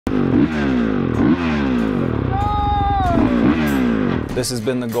This has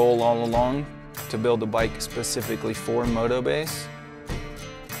been the goal all along, to build a bike specifically for Moto BASE.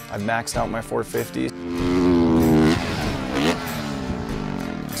 I've maxed out my 450,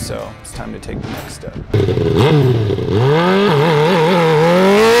 so it's time to take the next step.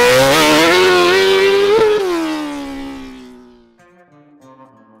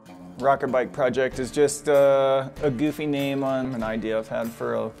 Rocket Bike Project is just a goofy name on an idea I've had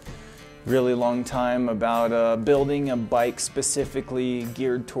for a really long time about building a bike specifically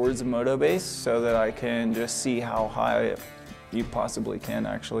geared towards a Moto BASE so that I can just see how high you possibly can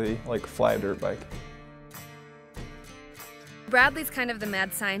actually fly a dirt bike. Bradley's kind of the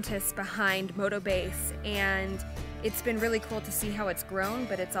mad scientist behind Moto BASE, and it's been really cool to see how it's grown,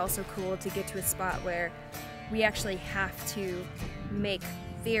 but it's also cool to get to a spot where we actually have to make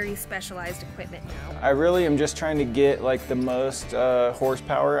very specialized equipment now. I really am just trying to get the most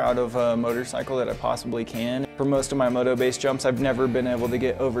horsepower out of a motorcycle that I possibly can. For most of my Moto BASE jumps, I've never been able to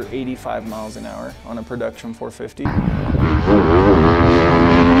get over 85 miles an hour on a production 450.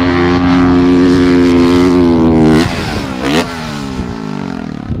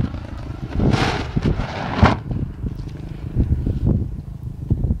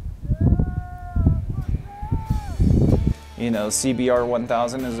 You know, CBR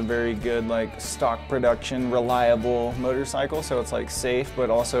 1000 is a very good stock production, reliable motorcycle, so it's safe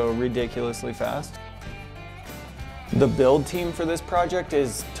but also ridiculously fast. The build team for this project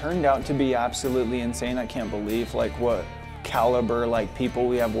is turned out to be absolutely insane. I can't believe what caliber people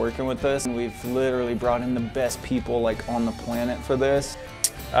we have working with this. And we've literally brought in the best people on the planet for this.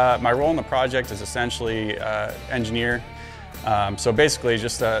 My role in the project is essentially engineer. So basically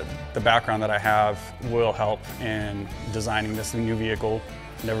just the background that I have will help in designing this new vehicle.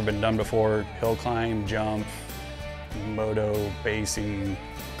 Never been done before, hill climb, jump, moto basing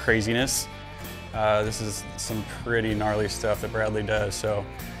craziness. This is some pretty gnarly stuff that Bradley does. So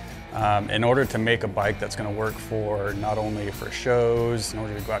in order to make a bike that's going to work for not only for shows, in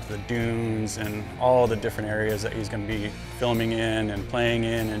order to go out to the dunes and all the different areas that he's going to be filming in and playing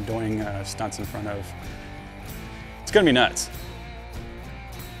in and doing stunts in front of, it's gonna be nuts.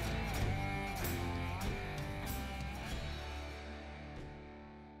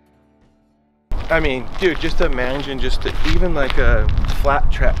 I mean, dude, just imagine even a flat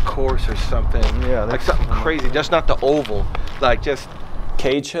track course or something. Yeah, something crazy, just not the oval, just.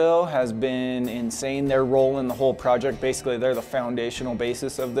 K-Chill has been insane. Their role in the whole project, basically they're the foundational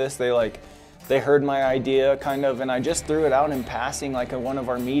basis of this. They heard my idea kind of, and I just threw it out in passing at one of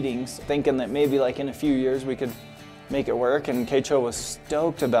our meetings, thinking that maybe in a few years we could make it work, and K-Chill was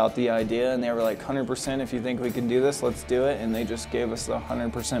stoked about the idea, and they were 100%, if you think we can do this, let's do it, and they just gave us the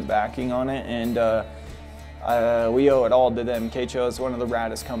 100% backing on it, and we owe it all to them. K-Chill is one of the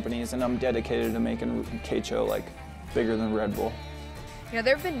raddest companies, and I'm dedicated to making K-Chill bigger than Red Bull. You know,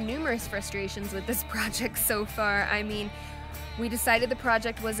 there have been numerous frustrations with this project so far. I mean, we decided the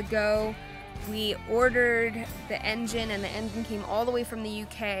project was a go. We ordered the engine, and the engine came all the way from the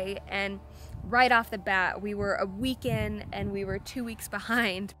UK, and right off the bat, we were a week in and we were 2 weeks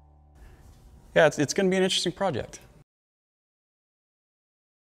behind. Yeah, it's going to be an interesting project.